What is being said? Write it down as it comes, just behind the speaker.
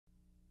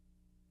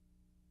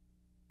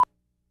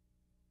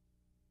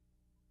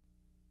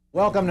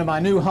Welcome to my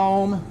new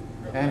home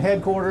and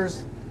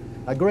headquarters,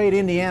 a great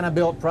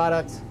Indiana-built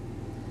product.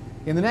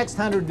 In the next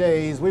 100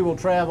 days, we will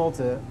travel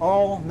to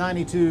all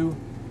 92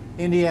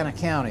 Indiana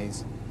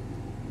counties.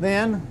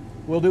 Then,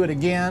 we'll do it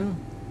again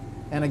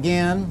and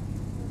again,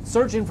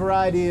 searching for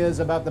ideas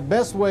about the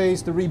best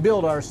ways to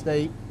rebuild our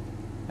state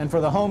and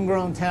for the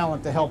homegrown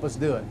talent to help us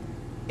do it.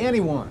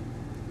 Anyone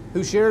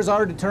who shares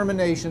our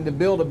determination to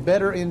build a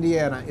better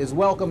Indiana is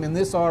welcome in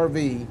this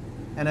RV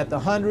and at the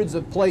hundreds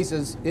of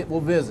places it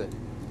will visit.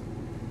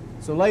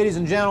 So ladies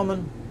and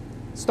gentlemen,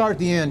 start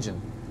the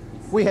engine.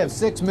 We have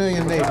 6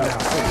 million neighbors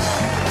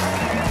now.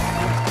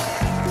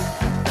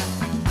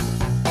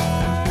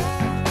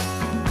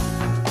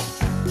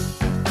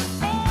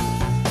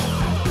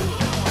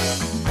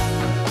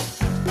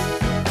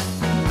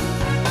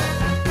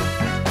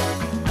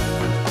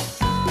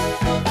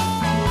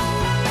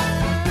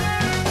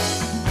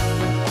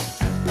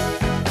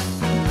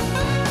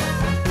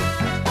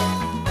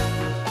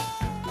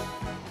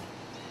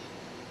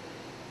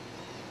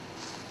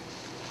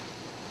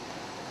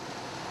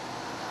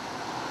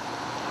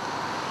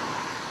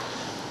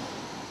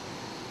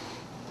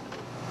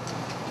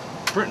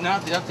 Printing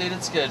out the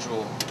updated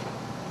schedule.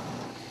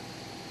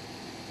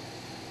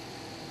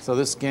 So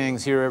this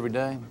gang's here every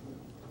day?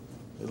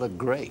 They look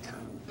great.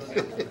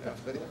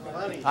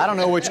 I don't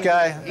know which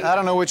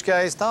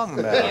guy he's talking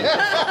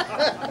about.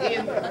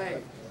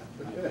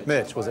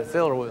 Mitch, was it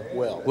Phil or Will?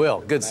 Will.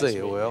 Will, good to see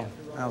you, Will.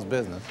 How's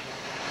business?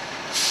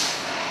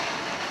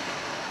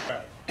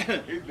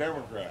 He's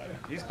Democrat.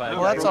 He's fine.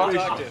 Well, that's all.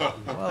 Well,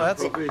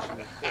 that's a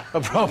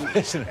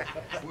prohibitioner.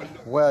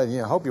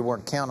 Well, I hope you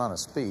weren't counting on a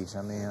speech.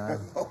 I mean,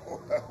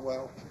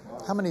 Well,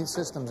 how many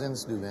systems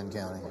ends do Bend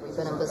County? We've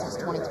been in business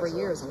 23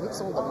 years, and we've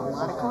sold them a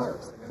lot of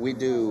cars. We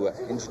do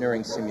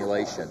engineering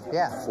simulation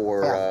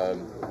for,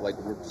 like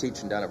we're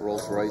teaching down at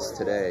Rolls-Royce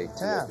today,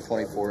 to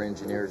 24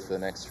 engineers for the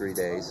next 3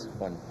 days.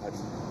 Fun.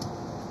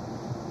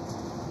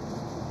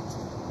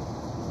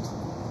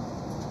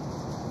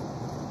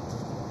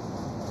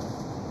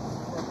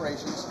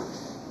 Corporations.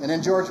 And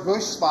then George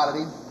Bush spotted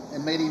him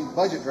and made him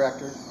budget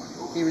director.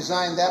 He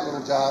resigned that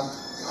little job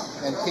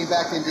and came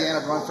back to Indiana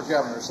to run for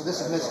governor. So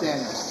this is Mitch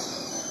Daniels.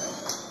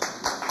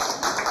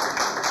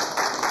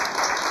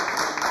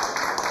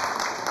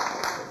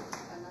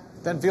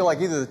 Doesn't feel like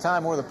either the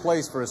time or the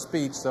place for a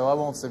speech, so I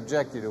won't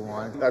subject you to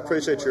one. I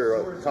appreciate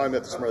your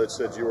comment this morning that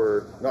said you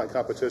were not in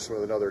competition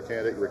with another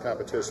candidate, you were in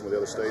competition with the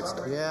other states.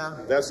 Yeah.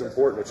 That's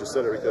important what you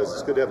said there, because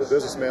it's good to have a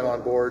businessman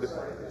on board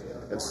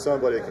and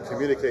somebody that can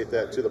communicate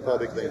that to the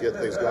public and then get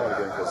things going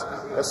again, because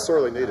that's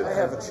sorely needed. I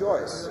have a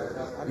choice.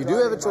 You do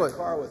have a choice.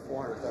 Car with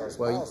 400,000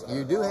 Well, miles on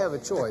you it. do have a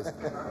choice,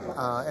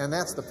 and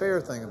that's the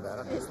fair thing about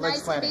it. It's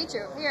nice to meet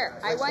you. Here,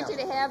 I want you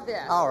to have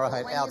this. All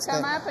right, when you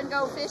come up and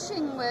go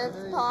fishing with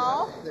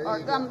Paul, or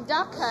come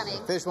duck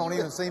hunting. Fish won't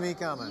even see me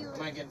coming.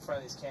 When I get in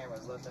front of these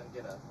cameras, let them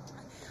get a...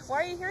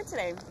 Why are you here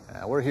today?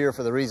 We're here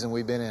for the reason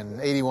we've been in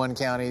 81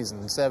 counties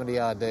and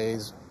 70-odd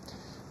days,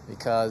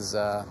 because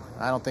I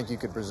don't think you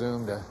could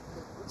presume to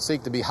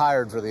seek to be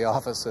hired for the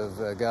office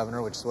of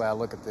governor, which is the way I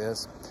look at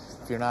this,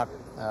 if you're not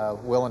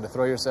willing to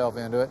throw yourself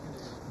into it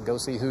and go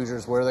see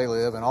Hoosiers where they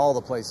live and all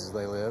the places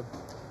they live,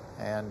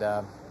 and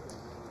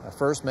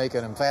first make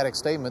an emphatic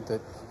statement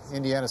that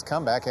Indiana's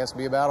comeback has to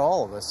be about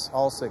all of us,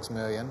 all 6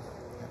 million,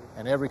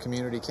 and every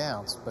community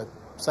counts. But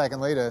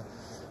secondly, to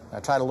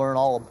try to learn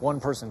all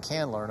one person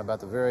can learn about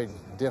the very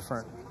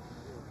different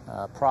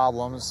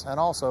problems and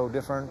also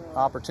different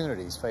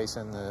opportunities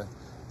facing the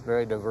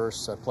very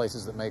diverse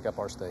places that make up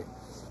our state.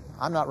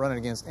 I'm not running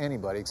against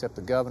anybody except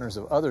the governors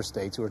of other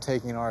states who are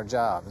taking our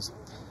jobs.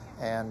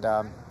 And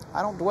I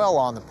don't dwell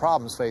on the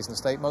problems facing the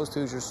state. Most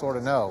Hoosiers sort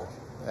of know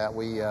that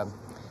we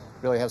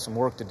really have some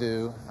work to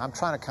do. I'm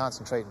trying to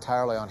concentrate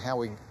entirely on how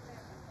we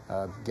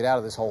get out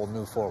of this hole and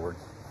move forward.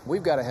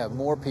 We've got to have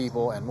more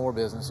people and more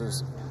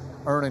businesses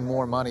earning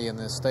more money in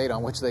this state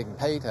on which they can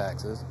pay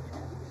taxes.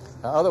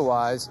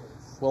 Otherwise,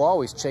 we'll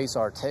always chase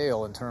our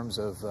tail in terms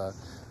of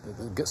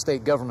the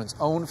state government's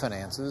own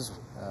finances,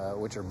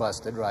 which are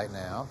busted right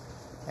now,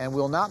 and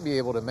we'll not be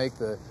able to make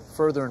the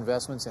further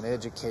investments in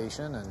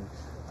education and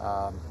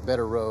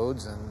better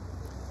roads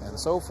and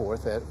so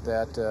forth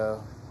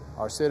that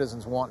our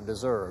citizens want and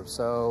deserve.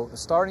 So the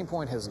starting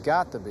point has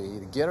got to be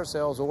to get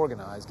ourselves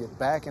organized, get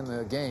back in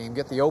the game,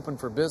 get the open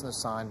for business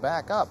sign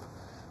back up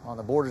on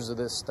the borders of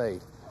this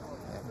state.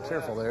 And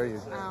careful there,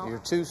 you're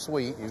too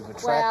sweet. You've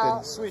attracted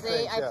Well, sweet see,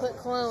 things. I put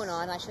cologne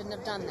on. I shouldn't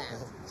have done that.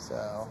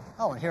 So,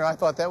 oh, and here I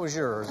thought that was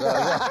yours.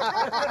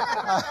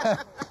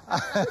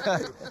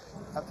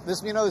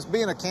 This, this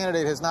being a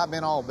candidate has not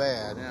been all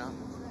bad. Yeah.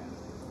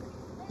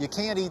 You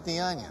can't eat the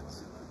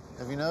onions.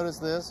 Have you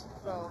noticed this?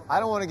 I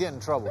don't want to get in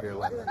trouble here,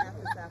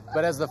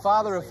 but as the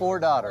father of 4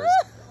 daughters,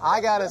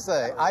 I gotta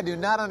say, I do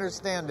not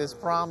understand this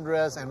prom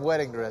dress and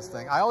wedding dress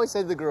thing. I always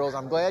say to the girls,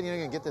 I'm glad you're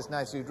gonna get this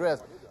nice new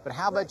dress, but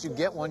how about you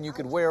get one you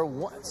could wear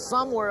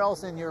somewhere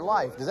else in your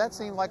life? Does that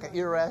seem like an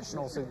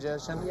irrational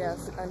suggestion?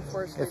 Yes,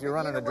 unfortunately. If you're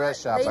running a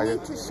dress shop. They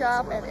need to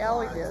shop at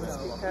Elegance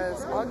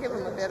because I'll give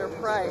them a better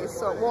price,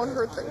 so it won't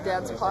hurt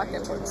Dad's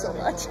pocketbook so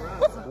much.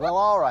 Well,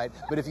 all right,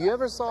 but if you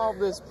ever solve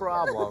this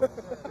problem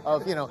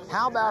of, you know,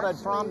 how about a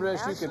prom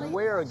dress you could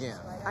wear again?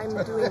 I'm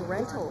doing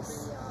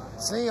rentals.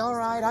 See, all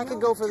right, I could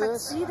go for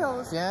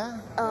tuxedos. this. Yeah.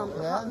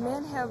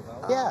 Men have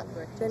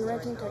been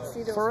renting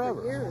tuxedos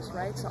forever. For years,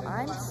 right? So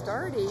I'm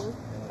starting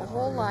a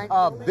whole line.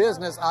 A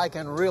business I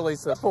can really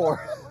support.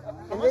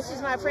 And this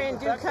is my friend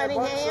Duke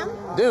Cunningham.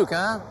 Duke,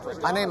 huh?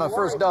 I named my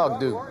first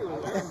dog Duke.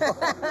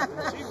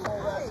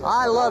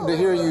 I love to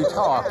hear you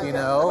talk, you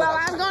know. Well,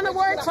 I'm going to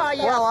work for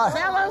you,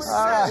 fellows.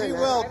 All right. You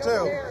will,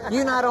 too.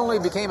 You not only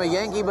became a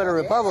Yankee, but a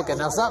Republican.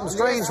 Now, something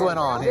strange went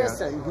on here.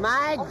 Listen,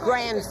 my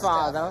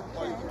grandfather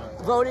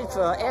voted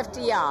for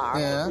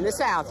FDR in the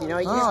South. You know,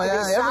 he used to be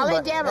a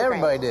solid Democrat.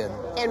 Everybody did.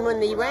 And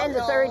when he ran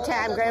the third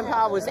time,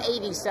 Grandpa was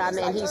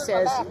 80-something, and he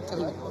says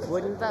he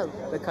wouldn't vote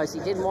because he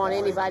didn't want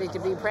anybody to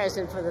be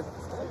president for the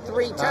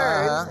 3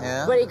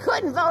 terms, but he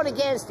couldn't vote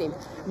against him.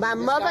 My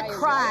mother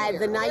cried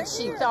the night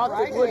she thought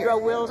that Woodrow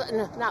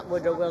Wilson, not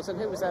Woodrow Wilson,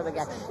 who was the other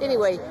guy?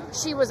 Anyway,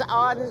 she was an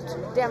ardent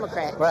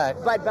Democrat. Right.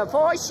 But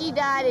before she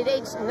died at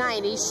age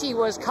 90, she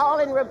was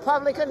calling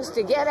Republicans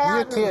to get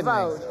out and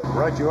vote.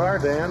 Right you are,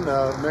 Dan.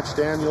 Mitch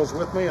Daniels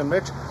with me. And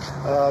Mitch,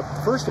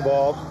 first of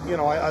all, you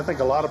know, I think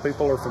a lot of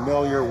people are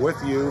familiar with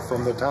you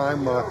from the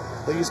time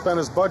that you spent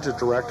as budget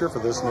director for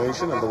this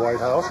nation in the White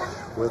House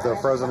with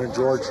President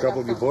George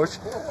W. Bush.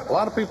 A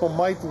lot of people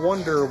might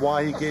wonder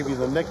why he gave you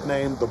the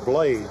nickname The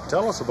Blade.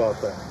 Tell us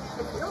about that.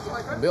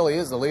 Billy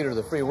is the leader of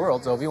the free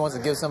world, so if he wants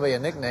to give somebody a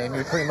nickname,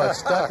 you're pretty much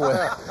stuck with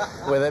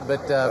it.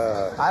 But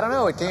I don't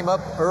know. It came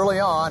up early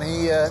on.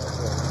 He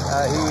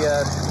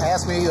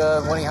asked me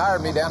when he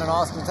hired me down in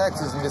Austin,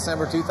 Texas in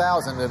December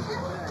 2000,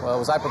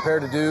 was I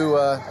prepared to do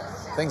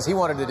things he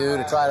wanted to do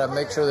to try to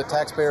make sure that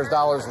taxpayers'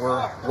 dollars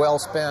were well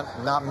spent,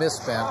 not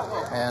misspent.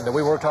 And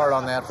we worked hard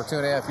on that for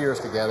 2.5 years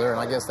together, and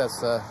I guess that's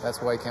the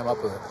way he came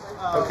up with it.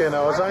 Okay,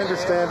 now as I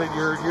understand it,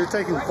 you're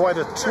taking quite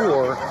a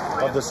tour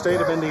of the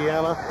state of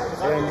Indiana,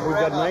 and we've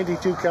got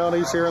 92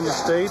 counties here in the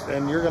state,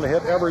 and you're going to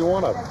hit every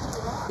one of them.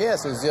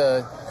 Yes, as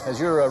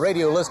your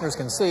radio listeners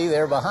can see,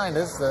 there behind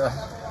us,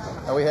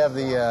 we have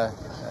the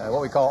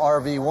what we call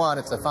RV1.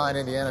 It's a fine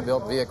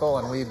Indiana-built vehicle,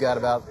 and we've got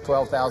about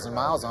 12,000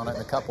 miles on it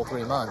in a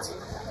 3 months.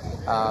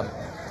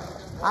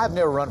 I've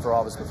never run for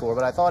office before,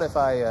 but I thought if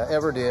I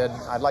ever did,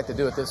 I'd like to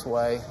do it this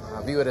way.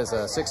 I view it as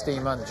a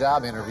 16-month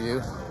job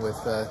interview with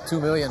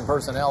 2 million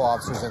personnel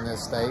officers in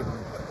this state.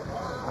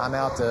 I'm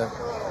out to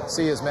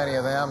see as many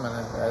of them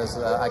as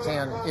I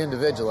can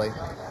individually.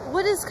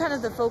 What is kind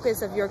of the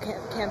focus of your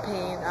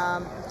campaign?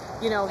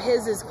 You know,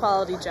 his is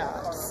quality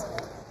jobs.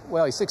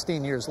 Well, he's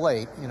 16 years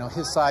late. You know,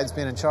 his side's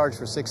been in charge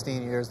for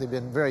 16 years. They've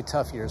been very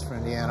tough years for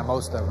Indiana,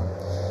 most of them.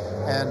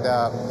 And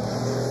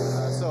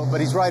but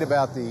he's right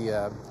about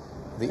the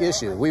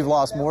issue. We've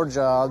lost more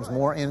jobs,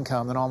 more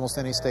income than almost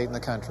any state in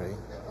the country.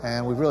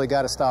 And we've really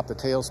got to stop the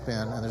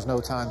tailspin, and there's no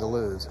time to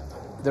lose.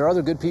 There are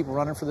other good people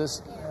running for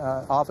this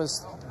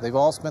office. They've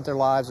all spent their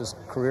lives as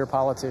career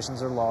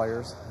politicians or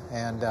lawyers,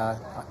 and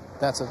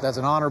that's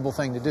an honorable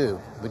thing to do.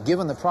 But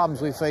given the problems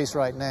we face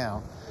right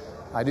now,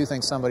 I do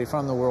think somebody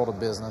from the world of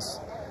business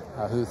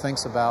who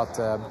thinks about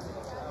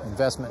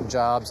investment in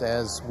jobs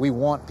as we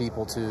want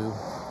people to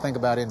think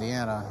about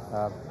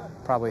Indiana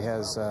probably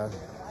has a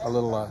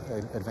little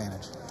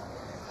advantage.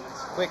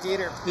 Quick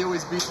eater. He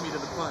always beats me to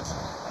the punch.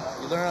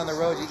 You learn on the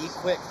road, you eat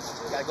quick.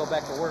 You gotta go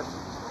back to work.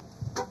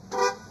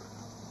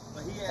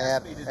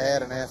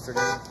 Add an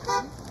afternoon.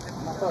 I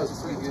thought it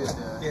was pretty good.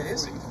 It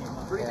is.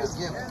 Pretty good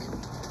gimmick.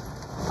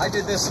 I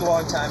did this a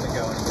long time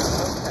ago, and he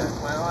goes, okay,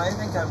 well, I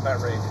think I'm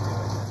about ready to do it.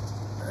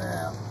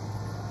 Yeah.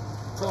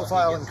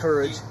 Profile and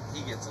courage.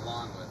 He gets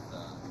along with...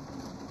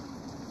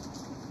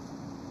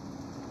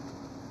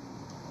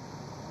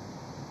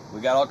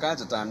 We got all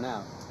kinds of time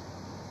now.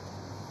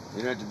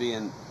 You don't have to be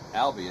in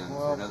Albion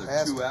for another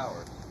 2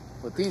 hours.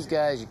 With these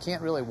guys, you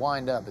can't really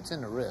wind up. It's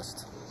in the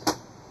wrist.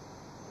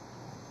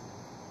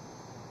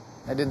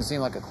 That didn't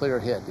seem like a clear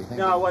hit, do you think?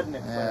 No, it wasn't a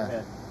clear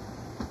hit.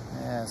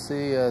 Yeah,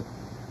 see,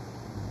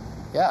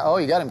 yeah,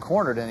 you got him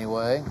cornered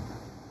anyway.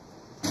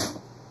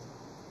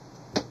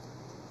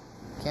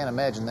 Can't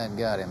imagine that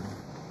got him.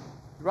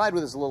 Ride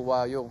with us a little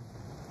while, you'll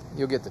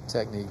get the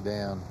technique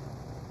down.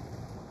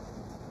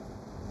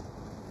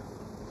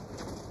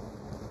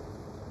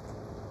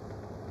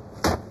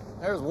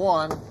 There's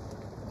one.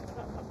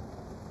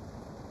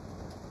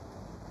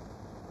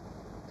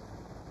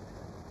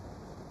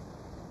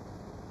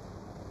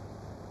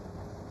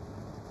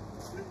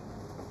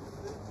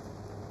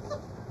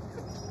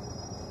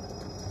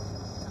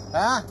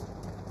 Huh?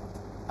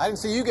 I didn't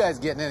see you guys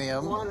getting any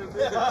of them. One of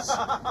Mitch.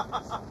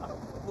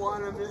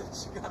 One of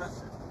Mitch.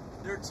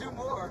 There are 2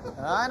 more.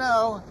 I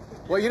know.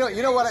 Well, you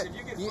know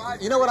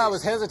what I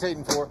was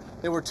hesitating for?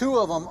 There were 2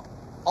 of them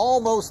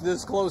almost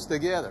this close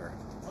together.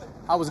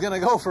 I was going to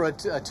go for a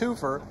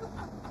twofer.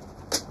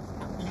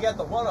 You got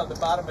the one on the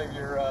bottom of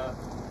your...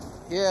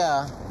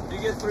 Yeah. If you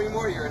get 3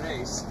 more, you're an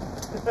ace.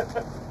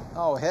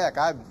 Oh, heck,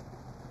 I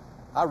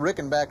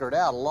Rickenbackered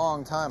out a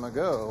long time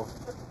ago.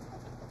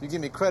 You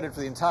give me credit for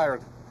the entire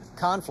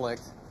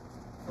conflict.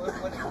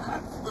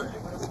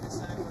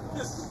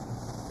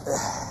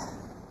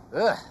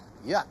 Ugh,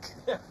 yuck.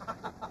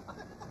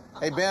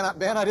 Hey, Ben,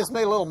 I just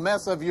made a little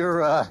mess of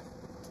your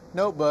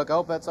notebook. I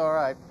hope that's all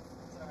right.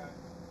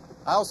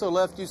 I also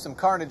left you some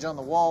carnage on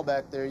the wall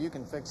back there. You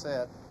can fix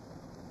that.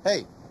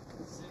 Hey,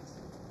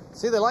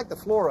 see, they like the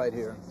floor right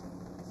here.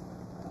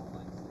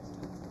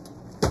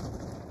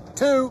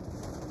 2.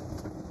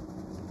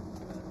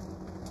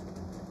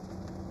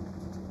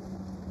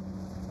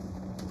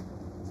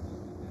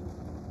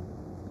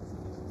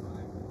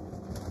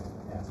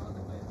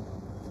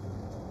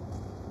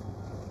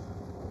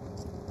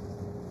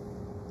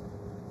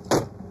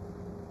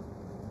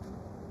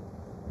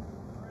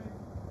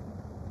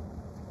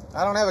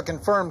 I don't have a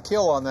confirmed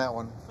kill on that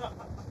one.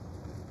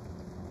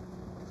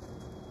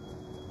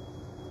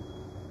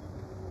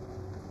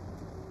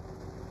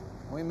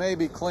 We may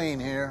be clean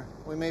here.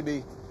 We may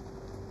be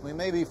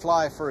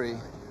fly free.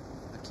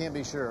 I can't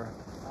be sure.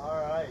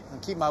 All right. I'll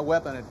keep my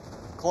weapon at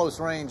close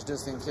range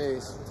just in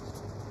case.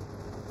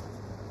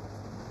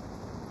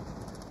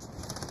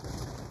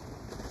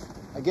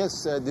 I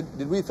guess,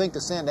 did we think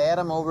to send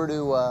Adam over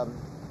to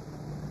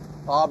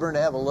Auburn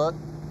to have a look?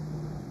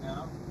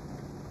 No.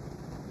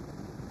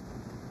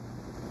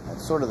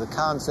 That's sort of the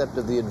concept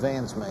of the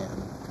advanced man.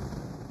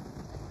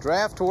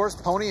 Draft horse,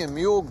 pony, and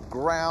mule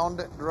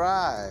ground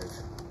drive.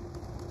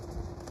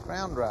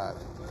 Ground drive.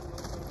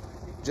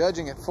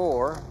 Judging at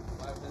 4.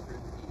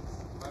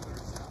 500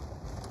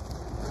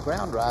 south.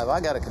 Ground drive, I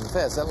gotta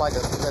confess,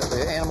 that's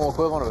the animal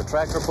equivalent of a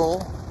tractor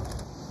pull?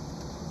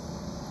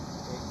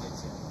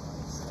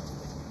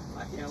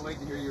 I can't wait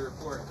to hear your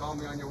report. Call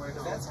me on your way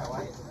home. That's how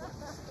I.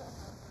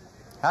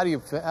 How do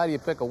you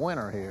pick a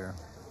winner here?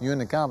 You in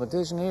the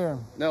competition here?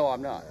 No,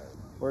 I'm not.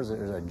 Where's it?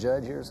 There's a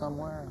judge here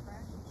somewhere?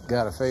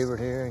 Got a favorite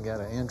here? Got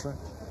an entrant?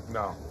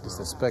 No. Just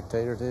a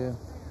spectator too?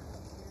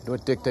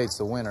 What dictates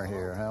the winner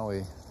here? How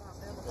we?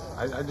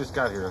 I just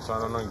got here, so I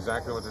don't know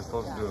exactly what they're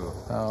supposed to do.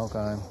 Oh,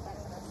 okay.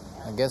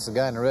 I guess the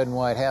guy in the red and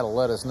white hat will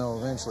let us know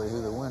eventually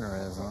who the winner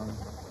is, huh?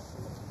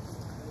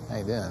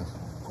 Hey, Dan.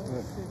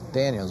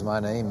 Daniel's my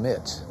name,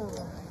 Mitch.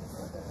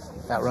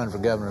 Out running for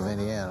governor of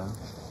Indiana.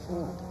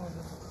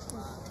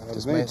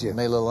 Just made a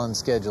little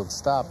unscheduled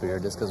stop here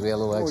just because we had a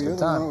little extra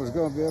time. Oh, it was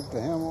going to be up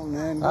to Hamilton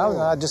and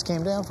I just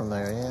came down from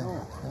there, yeah.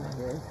 Oh,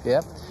 okay.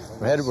 Yep.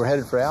 We're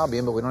headed for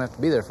Albion, but we don't have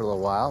to be there for a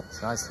little while.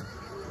 It's nice.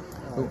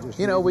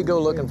 You know, we go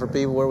looking for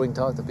people where we can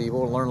talk to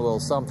people and learn a little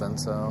something,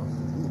 so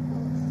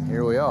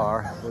here we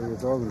are. Well, you're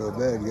talking to a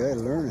bad guy to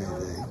learn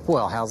anything.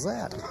 Well, how's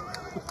that?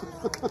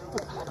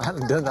 I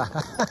haven't done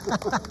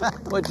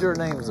that. What's your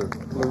name, sir?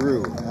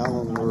 LaRue,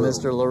 Alan LaRue.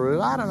 Mr. LaRue.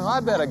 I don't know. I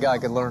bet a guy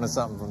could learn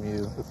something from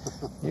you.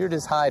 You're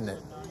just hiding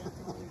it.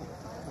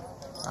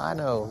 I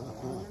know.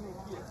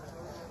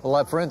 Well,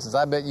 like, for instance,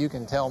 I bet you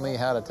can tell me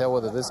how to tell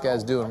whether this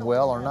guy's doing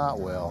well or not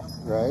well.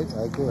 Right,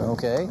 I could.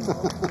 Okay.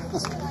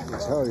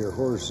 It's how your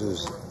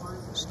horses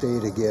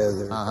stay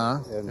together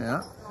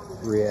and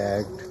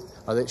react.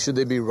 Should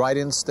they be right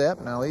in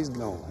step? Now these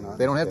no, not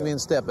they don't have to be in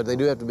step, but they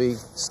do have to be.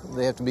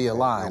 They have to be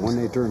aligned. When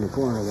they turn the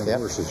corner, the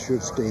horses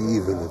should stay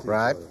even.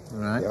 Right.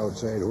 The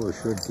outside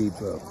horse should keep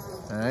up.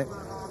 All right.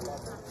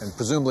 And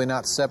presumably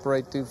not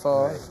separate too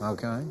far. Right.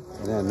 Okay.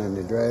 And then when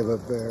they drive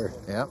up there.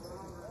 Yep.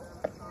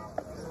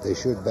 They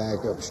should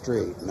back up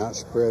straight, not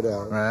spread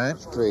out. Right.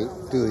 Straight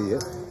to you.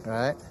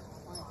 Right.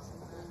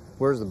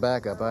 Where's the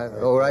backup?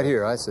 Right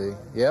here. I see.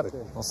 Yep. Okay.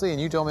 Well, see,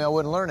 and you told me I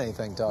wouldn't learn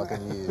anything talking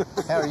to you.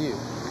 How are you?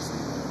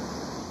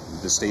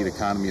 The state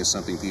economy is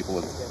something people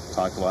have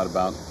talked a lot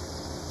about.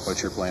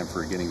 What's your plan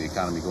for getting the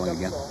economy going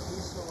again?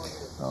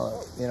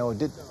 You know,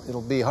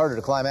 it'll be harder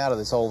to climb out of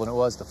this hole than it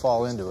was to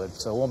fall into it,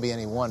 so it won't be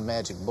any one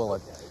magic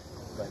bullet.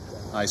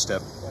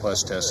 I-STEP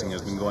plus testing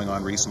has been going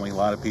on recently. A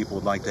lot of people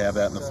would like to have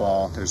that in the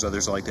fall. There's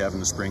others that like to have it in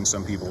the spring.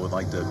 Some people would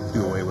like to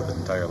do away with it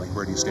entirely.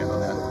 Where do you stand on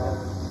that?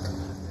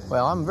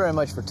 Well, I'm very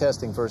much for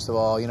testing, first of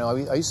all. You know,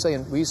 we used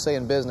to say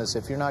in business,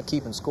 if you're not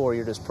keeping score,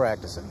 you're just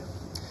practicing.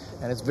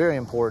 And it's very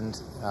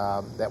important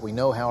that we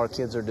know how our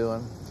kids are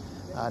doing.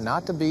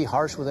 Not to be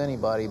harsh with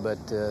anybody, but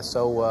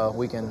so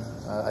we can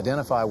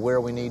identify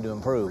where we need to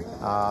improve.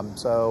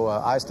 So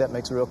I-STEP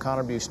makes a real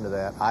contribution to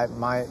that.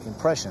 My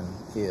impression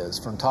is,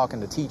 from talking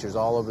to teachers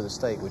all over the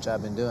state, which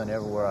I've been doing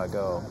everywhere I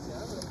go,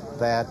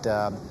 that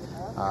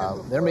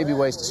there may be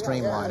ways to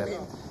streamline it.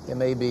 It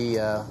may be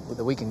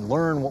that we can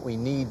learn what we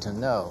need to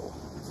know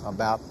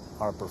about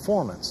our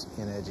performance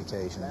in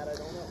education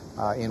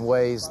in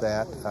ways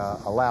that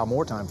allow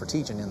more time for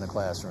teaching in the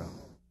classroom.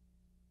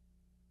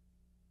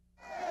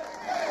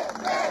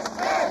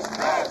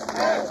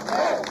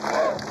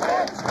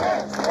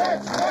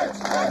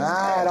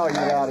 I know you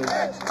got it.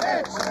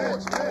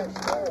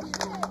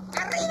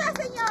 Arriba,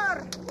 señor.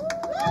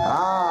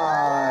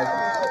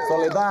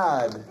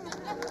 Soledad.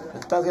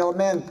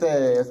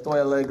 Especialmente estoy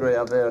alegre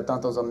de ver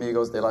tantos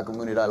amigos de la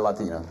comunidad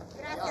latina.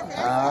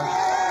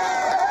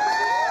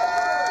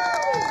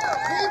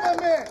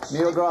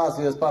 Mil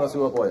gracias para su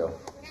apoyo.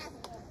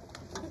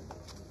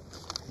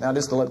 Now,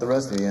 just to let the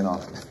rest of you in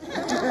on it.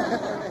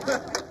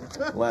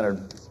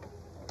 Leonard.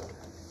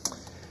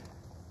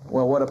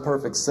 Well, what a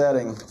perfect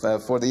setting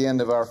for the end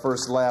of our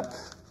first lap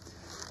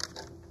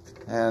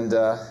and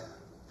the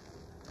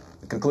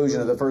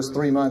conclusion of the first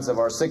 3 months of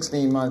our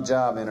 16-month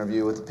job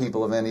interview with the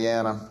people of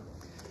Indiana.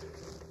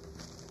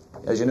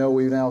 As you know,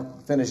 we've now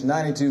finished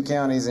 92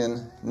 counties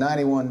in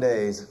 91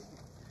 days.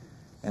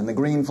 And the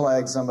green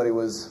flag somebody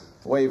was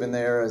waving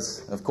there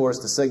is, of course,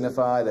 to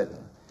signify that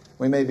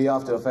we may be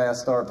off to a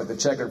fast start, but the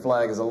checkered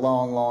flag is a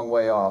long, long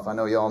way off. I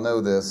know you all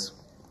know this.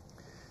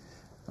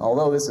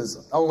 Although this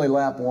is only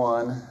lap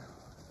 1,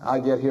 I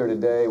get here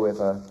today with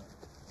a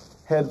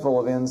head full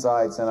of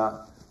insights and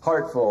a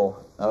heart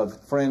full of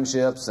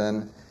friendships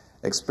and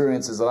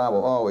experiences that I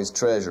will always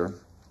treasure.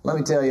 Let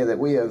me tell you that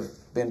we have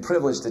been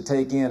privileged to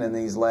take in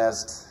these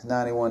last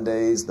 91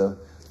 days the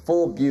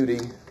full beauty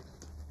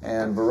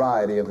and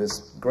variety of this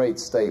great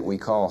state we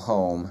call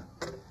home.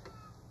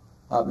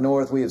 Up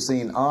north, we have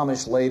seen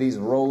Amish ladies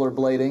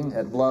rollerblading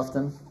at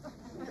Bluffton.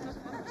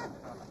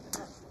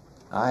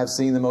 I have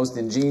seen the most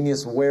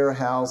ingenious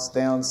warehouse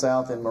down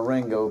south in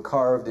Marengo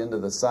carved into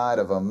the side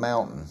of a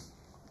mountain.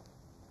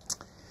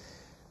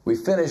 We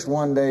finished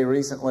one day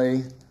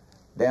recently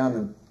down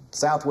in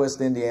southwest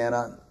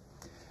Indiana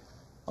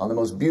on the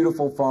most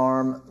beautiful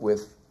farm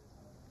with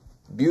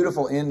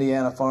beautiful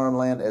Indiana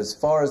farmland as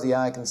far as the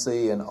eye can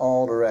see in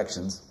all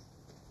directions,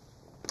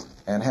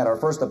 and had our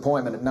first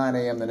appointment at 9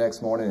 a.m. the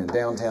next morning in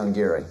downtown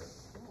Gary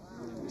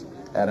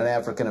at an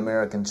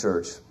African-American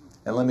church.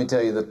 And let me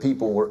tell you, the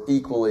people were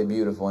equally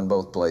beautiful in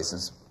both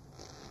places.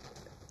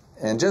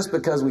 And just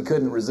because we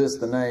couldn't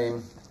resist the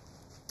name,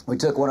 we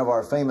took one of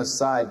our famous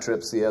side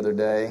trips the other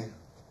day,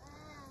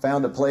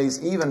 found a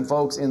place even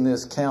folks in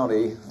this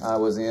county I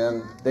was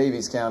in,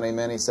 Davies County,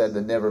 many said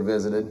they'd never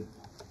visited.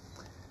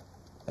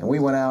 And we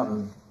went out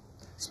and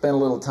spent a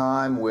little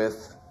time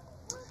with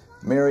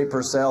Mary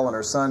Purcell and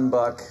her son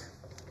Buck,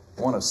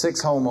 one of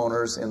 6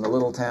 homeowners in the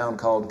little town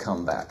called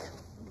Comeback.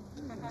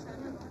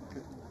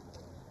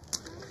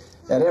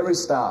 At every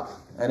stop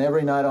and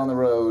every night on the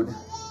road,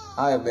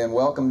 I have been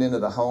welcomed into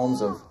the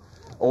homes of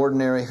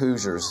ordinary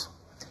Hoosiers.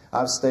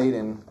 I've stayed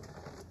in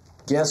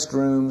guest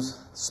rooms,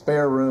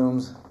 spare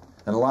rooms,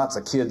 and lots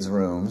of kids'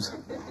 rooms.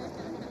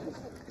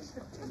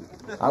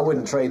 I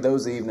wouldn't trade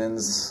those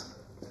evenings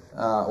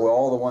or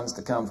all the ones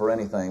to come for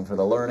anything, for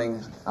the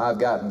learning I've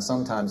gotten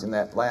sometimes in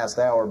that last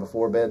hour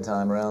before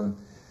bedtime around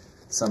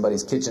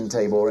somebody's kitchen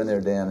table or in their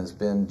den has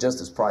been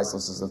just as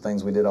priceless as the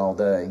things we did all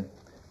day.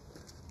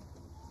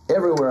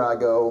 Everywhere I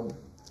go,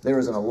 there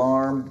is an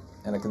alarm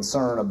and a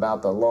concern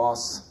about the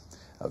loss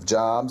of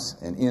jobs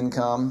and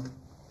income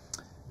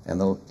and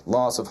the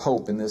loss of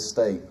hope in this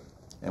state.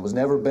 It was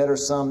never better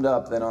summed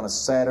up than on a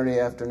Saturday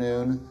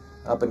afternoon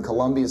up in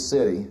Columbia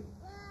City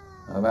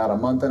about a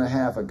month and a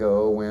half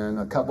ago when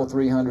a couple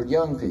 300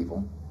 young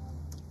people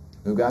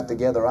who got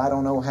together, I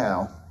don't know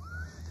how,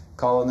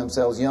 calling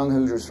themselves Young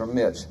Hoosiers from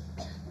Mitch,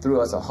 threw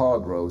us a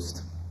hog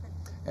roast.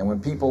 And when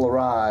people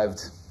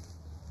arrived,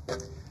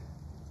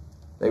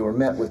 they were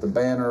met with the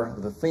banner,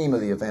 the theme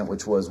of the event,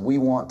 which was, "We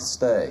want to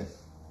stay."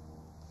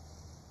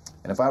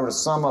 And if I were to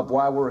sum up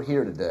why we're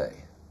here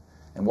today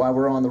and why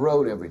we're on the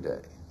road every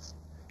day,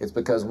 it's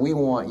because we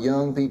want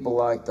young people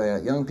like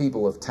that, young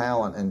people of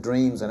talent and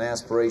dreams and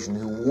aspiration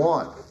who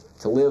want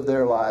to live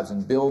their lives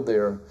and build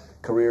their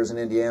careers in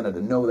Indiana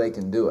to know they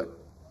can do it.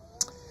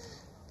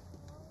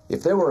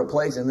 If there were a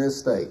place in this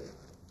state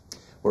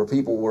where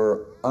people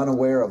were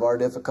unaware of our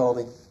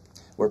difficulty,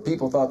 where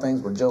people thought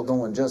things were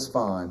going just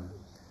fine,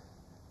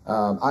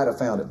 I'd have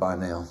found it by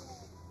now.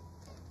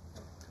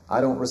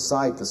 I don't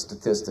recite the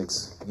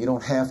statistics. You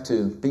don't have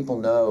to. People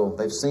know.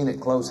 They've seen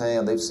it close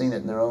hand. They've seen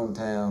it in their own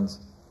towns.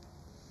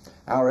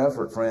 Our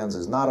effort, friends,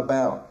 is not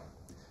about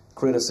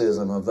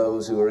criticism of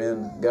those who are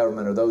in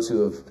government or those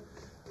who have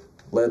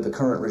led the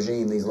current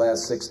regime these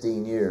last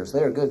 16 years.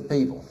 They are good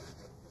people.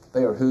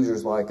 They are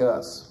Hoosiers like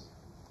us.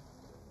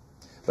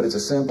 But it's a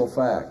simple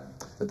fact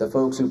that the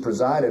folks who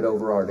presided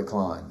over our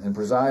decline and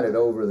presided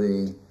over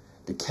the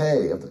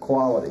decay of the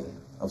quality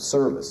of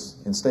service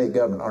in state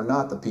government are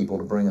not the people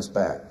to bring us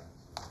back.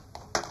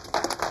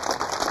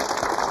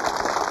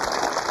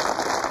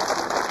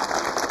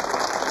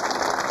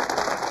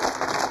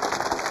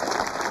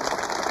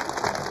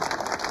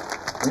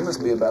 We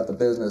must be about the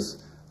business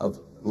of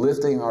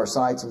lifting our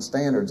sights and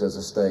standards as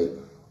a state.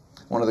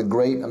 One of the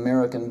great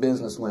American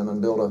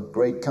businesswomen built a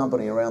great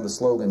company around the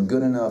slogan,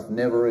 "Good enough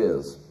never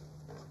is."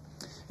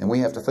 And we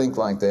have to think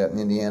like that in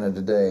Indiana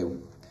today,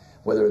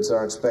 whether it's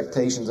our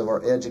expectations of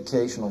our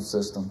educational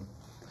system,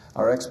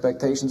 our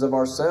expectations of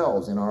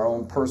ourselves in our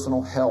own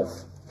personal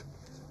health,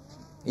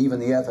 even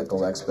the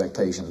ethical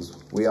expectations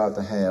we ought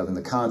to have in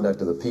the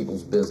conduct of the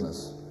people's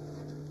business.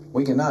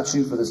 We cannot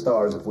shoot for the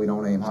stars if we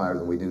don't aim higher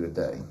than we do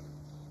today.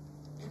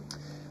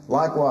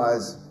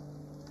 Likewise,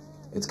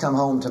 it's come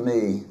home to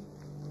me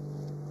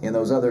in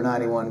those other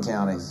 91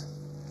 counties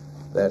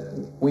that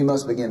we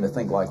must begin to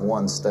think like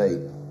one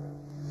state.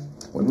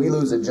 When we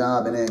lose a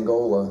job in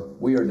Angola,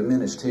 we are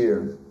diminished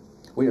here.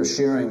 We are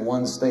sharing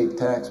one state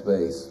tax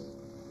base,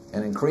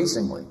 and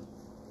increasingly,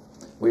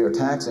 we are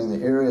taxing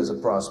the areas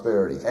of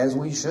prosperity, as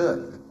we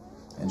should,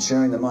 and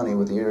sharing the money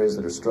with the areas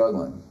that are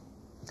struggling.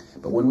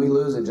 But when we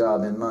lose a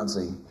job in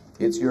Muncie,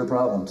 it's your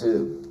problem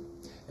too.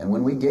 And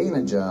when we gain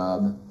a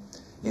job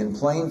in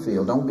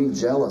Plainfield, don't be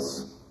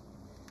jealous.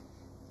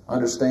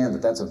 Understand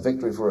that that's a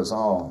victory for us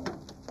all.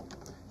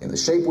 In the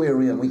shape we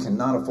are in, we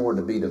cannot afford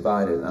to be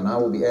divided, and I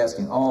will be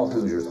asking all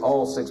Hoosiers,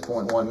 all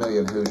 6.1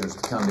 million Hoosiers,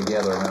 to come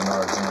together around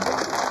our agenda.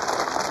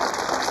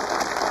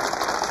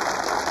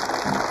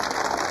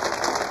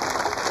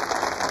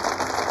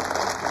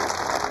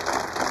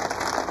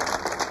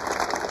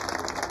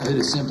 It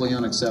is simply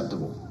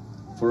unacceptable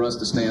for us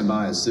to stand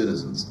by as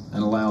citizens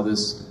and allow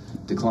this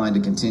decline to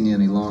continue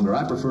any longer.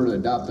 I prefer to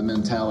adopt the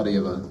mentality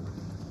of a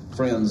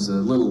friend's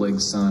Little League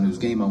son whose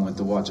game I went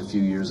to watch a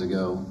few years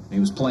ago. He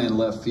was playing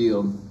left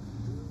field.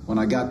 When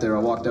I got there, I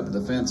walked up to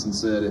the fence and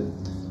said,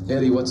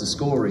 "Eddie, what's the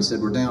score?" He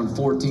said, "We're down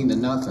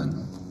 14-0.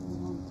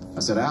 I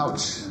said,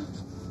 "Ouch."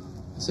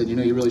 I said, "You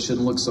know, you really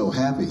shouldn't look so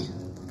happy."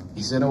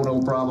 He said, "Oh,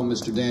 no problem,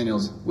 Mr.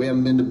 Daniels. We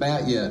haven't been to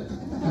bat yet."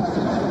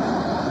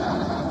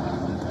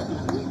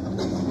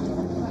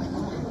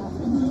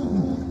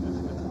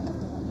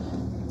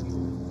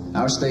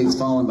 Our state's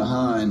fallen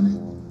behind,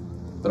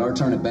 but our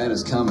turn at bat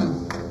is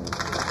coming.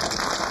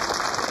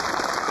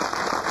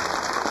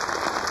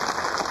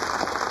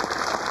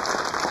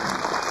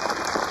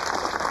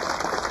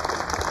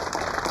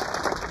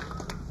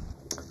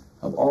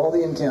 Of all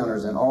the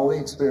encounters and all the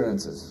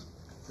experiences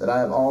that I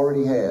have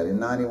already had in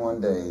 91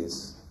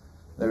 days,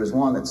 there is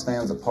one that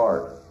stands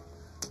apart.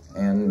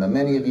 And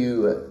many of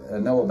you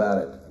know about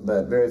it,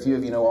 but very few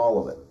of you know all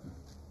of it.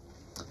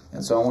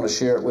 And so I want to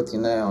share it with you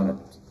now. And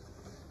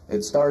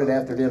it started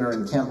after dinner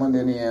in Kentland,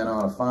 Indiana,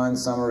 on a fine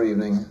summer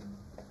evening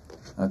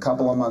a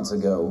couple of months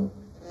ago.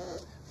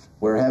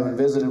 We're having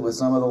visited with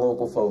some of the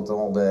local folks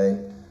all day.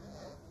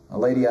 A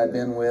lady I'd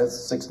been with,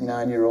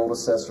 69-year-old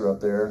assessor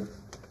up there,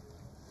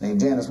 named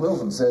Janice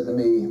Wilson, said to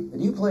me, "Do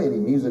you play any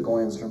musical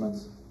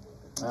instruments?"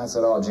 I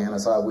said, "Oh,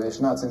 Janice, I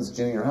wish. Not since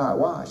junior high."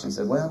 "Why?" She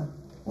said, "Well,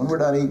 when we're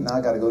done eating, I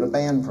got to go to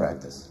band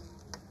practice."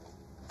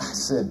 I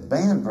said,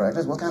 "Band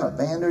practice? What kind of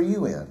band are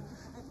you in?"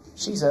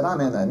 She said, "I'm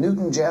in the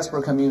Newton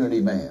Jasper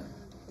Community Band."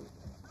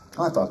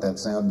 I thought that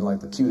sounded like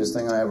the cutest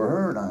thing I ever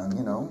heard.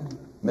 You know,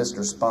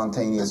 Mr.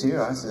 Spontaneous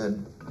here. I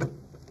said,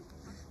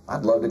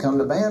 "I'd love to come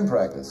to band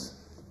practice."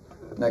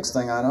 Next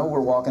thing I know,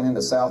 we're walking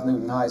into South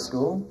Newton High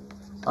School.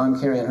 I'm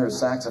carrying her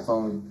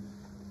saxophone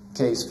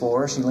case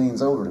for her. She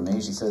leans over to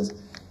me. She says,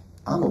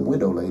 "I'm a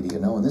widow lady, you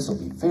know, and this will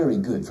be very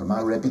good for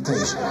my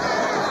reputation."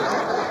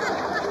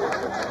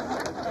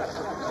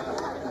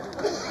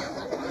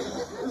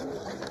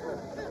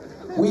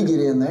 We get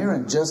in there,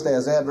 and just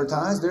as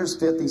advertised, there's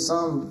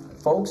 50-some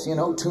folks, you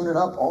know, tuning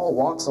up all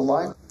walks of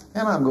life.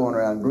 And I'm going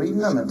around greeting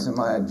them, and to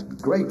my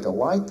great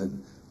delight,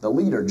 the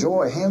leader,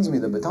 Joy, hands me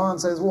the baton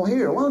and says, "Well,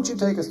 here, why don't you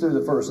take us through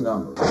the first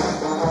number?"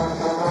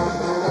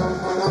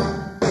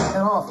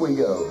 And off we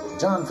go.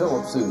 John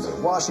Philip Sousa,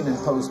 Washington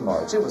Post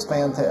March. It was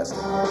fantastic.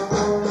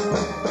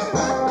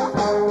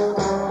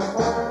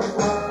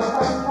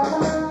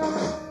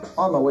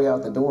 On my way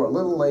out the door, a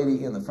little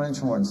lady in the French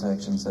horn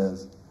section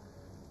says,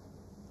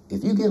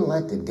 "If you get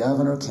elected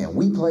governor, can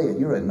we play at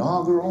your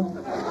inaugural?"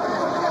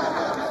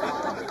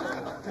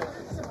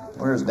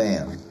 Where's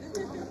Dan?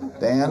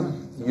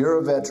 Dan, you're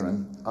a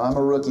veteran. I'm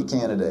a rookie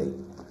candidate.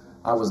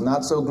 I was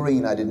not so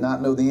green I did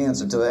not know the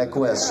answer to that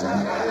question,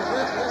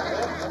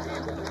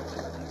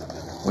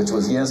 which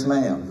was yes,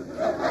 ma'am.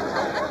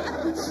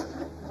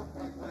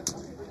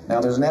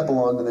 Now, there's an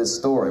epilogue to this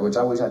story, which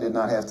I wish I did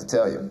not have to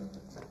tell you.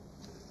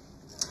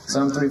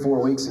 Some 3-4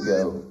 weeks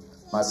ago,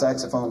 my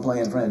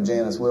saxophone-playing friend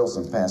Janice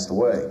Wilson passed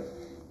away.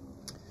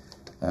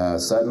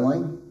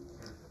 Suddenly,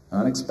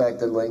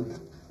 unexpectedly,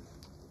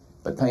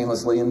 but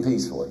painlessly and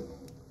peacefully.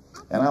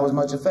 And I was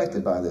much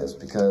affected by this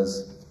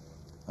because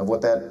of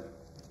what that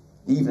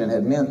evening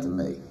had meant to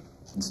me,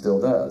 and still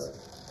does.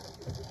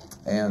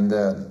 And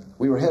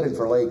we were headed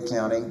for Lake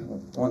County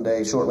one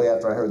day shortly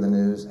after I heard the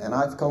news, and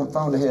I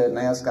phoned ahead and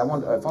asked,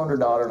 I phoned her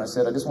daughter and I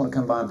said, "I just want to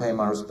come by and pay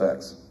my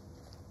respects."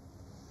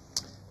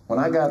 When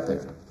I got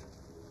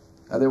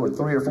there were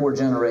 3 or 4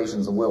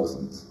 generations of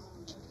Wilsons.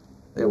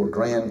 There were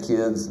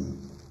grandkids and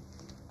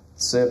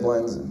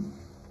siblings and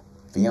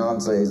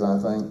fiancés, I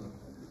think,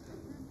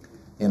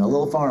 in a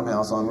little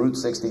farmhouse on Route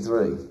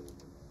 63.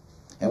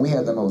 And we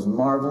had the most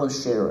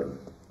marvelous sharing,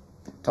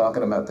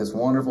 talking about this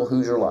wonderful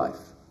Hoosier life.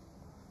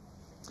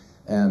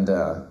 And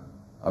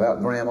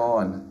about Grandma,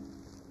 and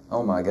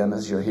oh my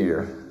goodness, you're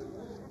here.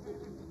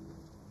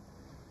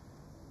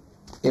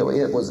 It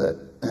was a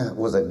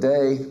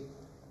day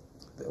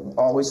that will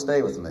always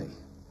stay with me,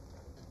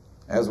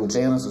 as will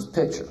Janice's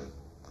picture,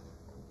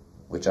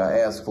 which I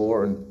asked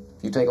for. And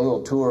if you take a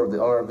little tour of the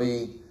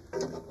RV,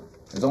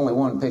 there's only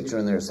one picture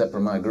in there except for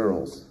my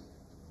girls.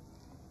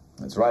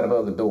 It's right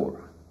above the door.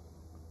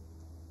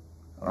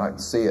 All right,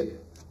 see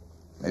it.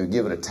 Maybe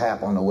give it a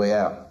tap on the way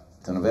out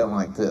to an event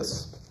like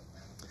this.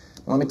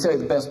 Let me tell you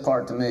the best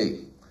part to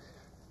me.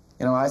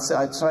 You know, I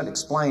tried to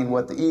explain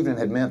what the evening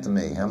had meant to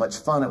me, how much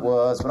fun it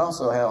was, but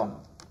also how,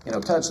 you know,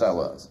 touched I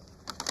was.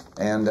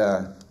 And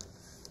the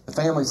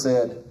family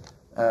said,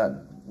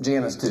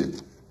 Janice too,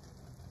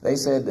 they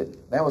said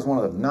that was one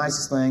of the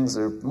nicest things,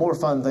 or more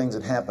fun things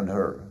that happened to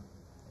her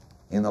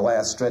in the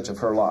last stretch of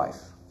her life.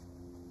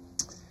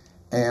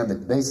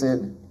 And they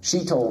said,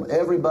 she told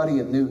everybody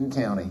in Newton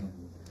County,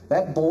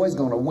 that boy's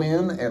going to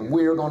win and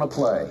we're going to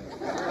play.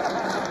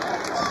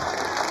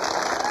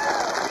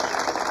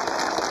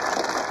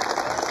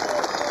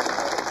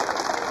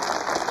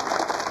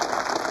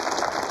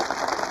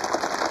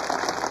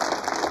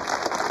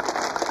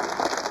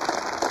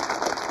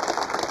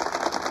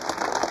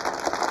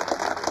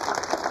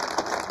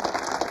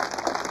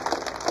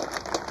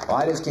 Well,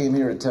 I just came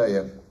here to tell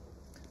you,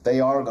 they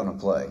are going to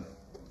play.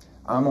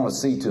 I'm going to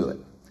see to it.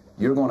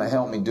 You're going to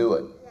help me do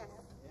it.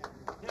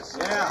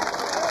 Yeah.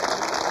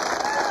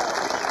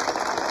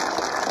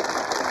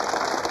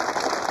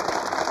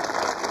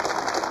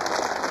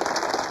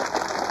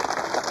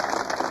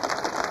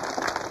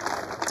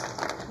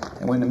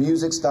 And when the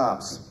music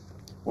stops,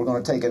 we're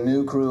going to take a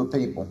new crew of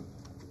people,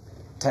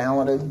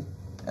 talented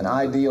and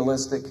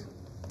idealistic,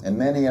 and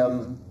many of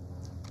them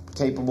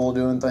capable of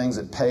doing things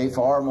that pay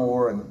far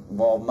more and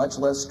involve much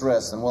less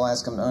stress than we'll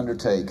ask them to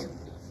undertake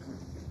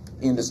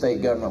into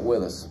state government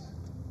with us.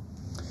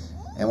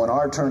 And when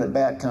our turn at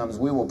bat comes,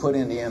 we will put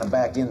Indiana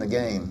back in the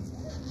game.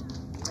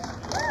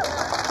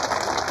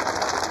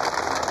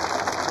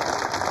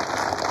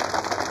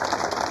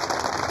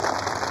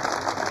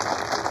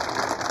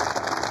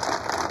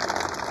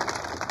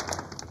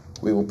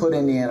 We will put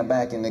Indiana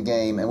back in the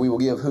game, and we will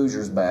give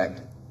Hoosiers back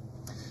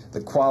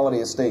the quality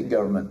of state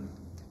government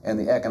and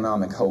the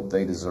economic hope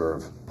they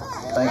deserve.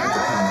 Thank you for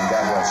coming.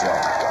 God bless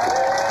y'all.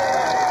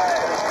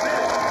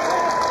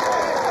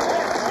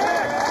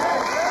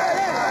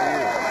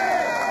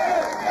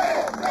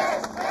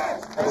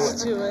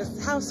 To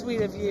us. How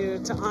sweet of you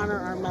to honor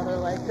our mother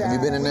like that. Have you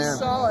been in there? We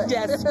saw it.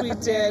 Yes, we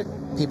did.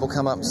 People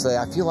come up and say,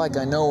 I feel like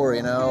I know her,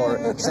 you know,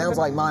 or sounds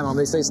like my mom.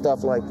 They say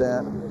stuff like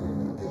that.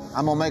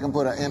 I'm going to make them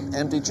put an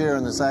empty chair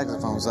in the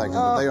saxophone section,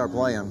 but they are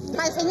playing.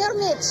 Al señor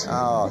Mitch.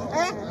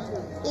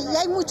 Y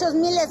hay muchos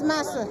miles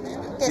más.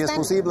 Si es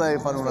posible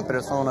para una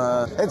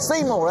persona. It's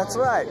Seymour, that's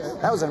right.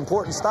 That was an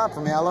important stop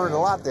for me. I learned a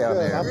lot down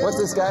there. What's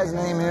this guy's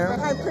name here?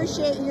 I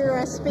appreciate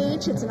your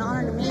speech. It's an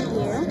honor to meet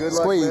you. Good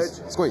luck,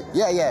 Squeeze. Squeeze.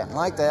 Yeah,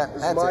 like that.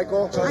 That's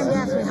Michael. I'm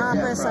Daphne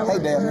Hoppus. I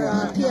work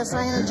for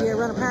PSI Energy. I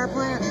run a power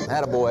plant.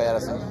 Attaboy,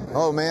 Addison.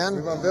 Oh, man.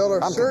 You want to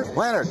build our shirt?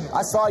 Leonard,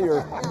 I saw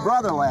your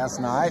brother last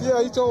night.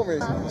 Yeah, he told me.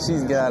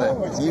 She's got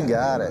it. You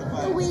got it.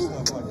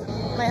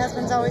 My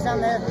husband's always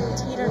on the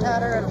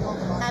teeter-totter of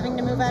having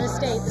to move out of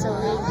state, so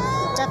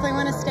we definitely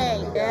want to stay.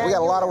 We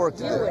got a lot of work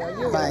to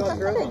do. Thank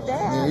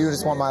you. You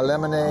just want my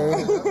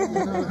lemonade?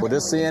 We'll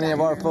just see any of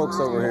our folks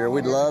over here.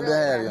 We'd love to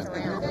have you.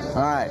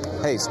 All right.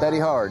 Hey, study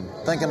hard.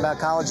 Thinking about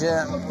college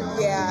yet?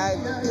 Yeah, I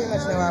pretty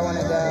much know where I want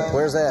to go.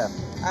 Where's that?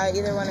 I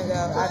either want to go,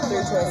 I have three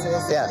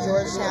choices. Yeah.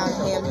 Georgetown,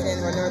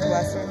 Hampton, or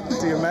Northwestern.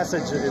 So your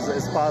message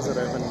is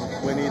positive,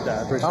 and we need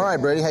that. All right,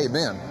 Brady, how you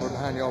been? We're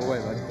behind you all the way,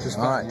 bud. Just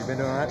fine. All right. You been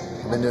doing all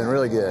right? Been doing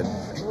really good.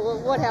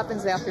 What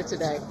happens after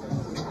today?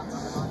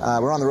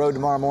 We're on the road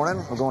tomorrow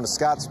morning. We're going to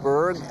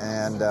Scottsburg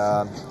and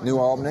New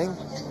Albany,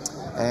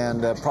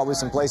 and probably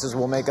some places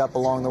we'll make up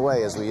along the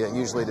way, as we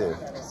usually do.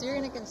 So you're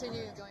going to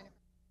continue going to